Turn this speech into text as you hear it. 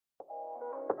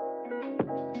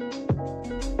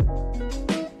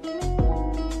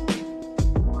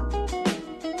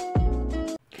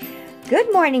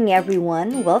Good morning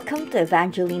everyone, welcome to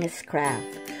Evangelina's Craft.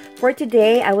 For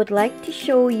today, I would like to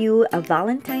show you a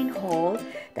Valentine haul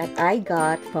that I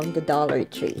got from the Dollar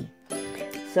Tree.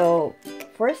 So,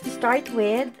 first to start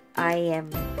with, I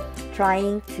am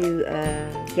trying to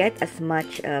get as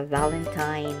much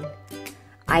Valentine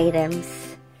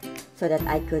items so that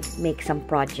I could make some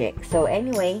projects. So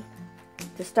anyway,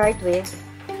 to start with,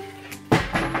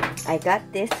 I got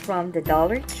this from the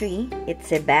Dollar Tree.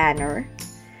 It's a banner.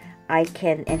 I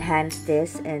can enhance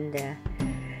this and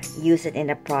use it in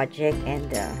a project and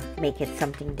make it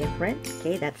something different.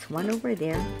 Okay, that's one over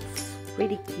there. It's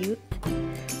pretty cute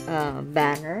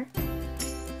banner.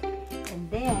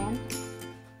 And then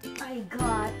I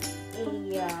got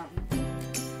a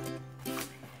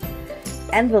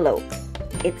envelope.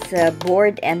 It's a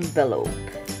board envelope,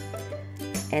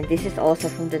 and this is also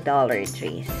from the Dollar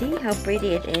Tree. See how pretty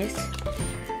it is?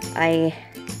 I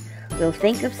will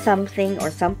think of something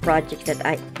or some project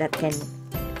that can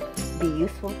be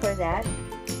useful for that.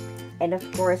 And of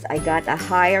course, I got a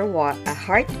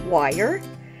heart wire.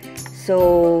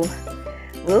 So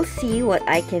we'll see what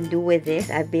I can do with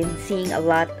this. I've been seeing a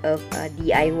lot of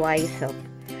DIYs of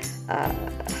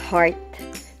heart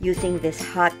using this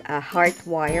heart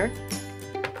wire.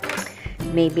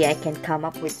 Maybe I can come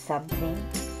up with something.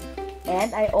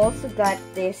 And I also got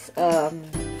this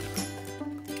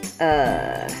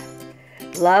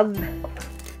love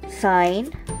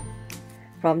sign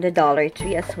from the Dollar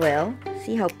Tree as well.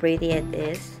 See how pretty it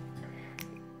is.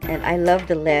 And I love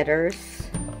the letters.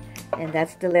 And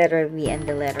that's the letter V and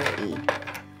the letter E.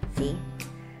 See?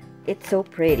 It's so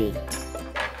pretty.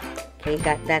 Okay,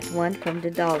 got that one from the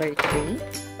Dollar Tree.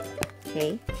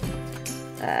 Okay.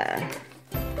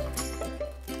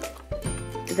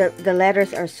 The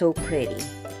letters are so pretty.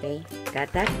 Okay,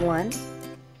 got that one.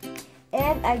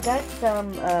 And I got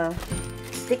some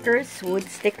stickers, wood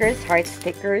stickers, heart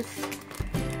stickers.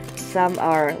 Some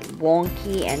are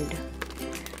wonky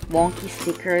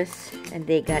stickers, and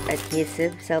they got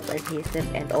adhesive,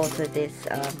 self-adhesive, and also this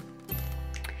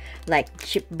like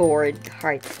chipboard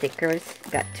heart stickers.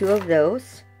 Got 2 of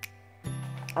those.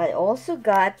 I also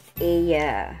got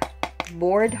a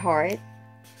board heart.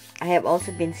 I have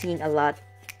also been seeing a lot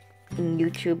in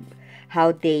YouTube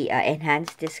how they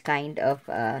enhance this kind of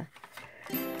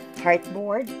heart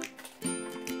board.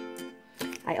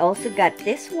 I also got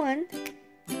this one.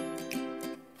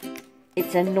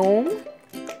 It's a gnome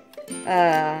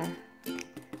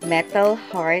metal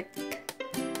heart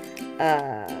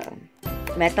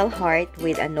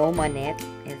with a gnome on it.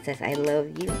 It says I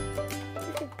love you.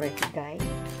 This is pretty, guys.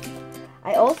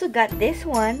 I also got this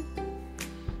one.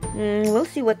 We'll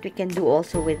see what we can do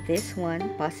also with this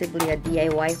one. Possibly a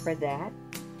DIY for that.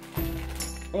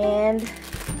 And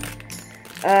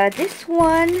this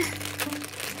one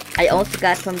I also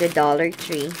got from the Dollar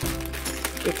Tree.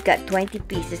 It's got 20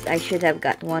 pieces. I should have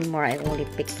got one more. I only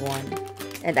picked one.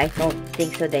 And I don't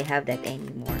think so they have that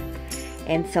anymore.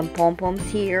 And some pom-poms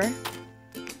here.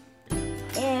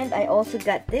 And I also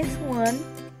got this one.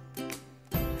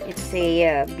 It's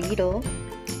a beetle.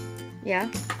 Yeah.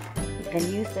 You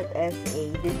can use it as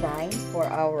a design for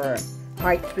our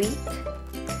heart treat.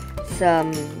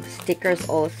 Some stickers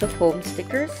also, foam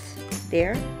stickers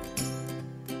there.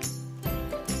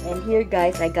 And here,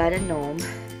 guys, I got a gnome.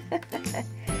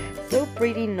 So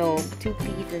pretty gnome, 2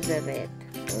 pieces of it.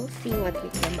 We'll see what we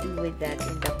can do with that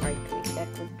in the heart treat. That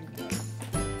would be nice.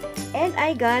 And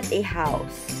I got a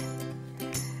house.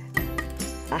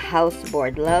 A house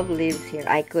board. Love lives here.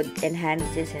 I could enhance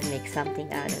this and make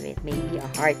something out of it. Maybe a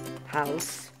heart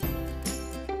house.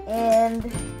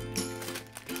 And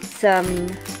some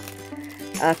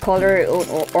color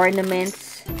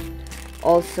ornaments,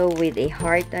 also with a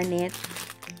heart on it.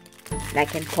 I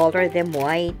can color them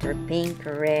white or pink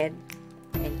or red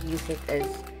and use it as,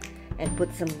 and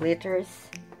put some glitters.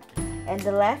 And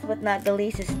the last but not the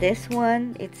least is this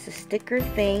one. It's a sticker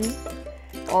thing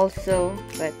also,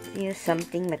 but you know,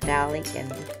 something metallic,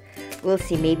 and we'll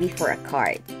see, maybe for a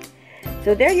card.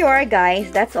 So there you are,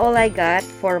 guys. That's all I got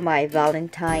for my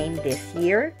Valentine this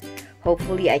year.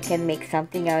 Hopefully I can make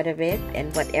something out of it,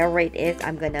 and whatever it is,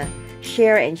 I'm gonna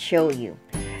share and show you.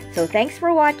 So thanks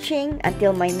for watching.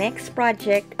 Until my next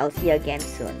project, I'll see you again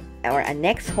soon. Or a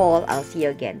next haul, I'll see you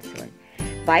again soon.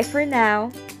 Bye for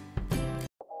now.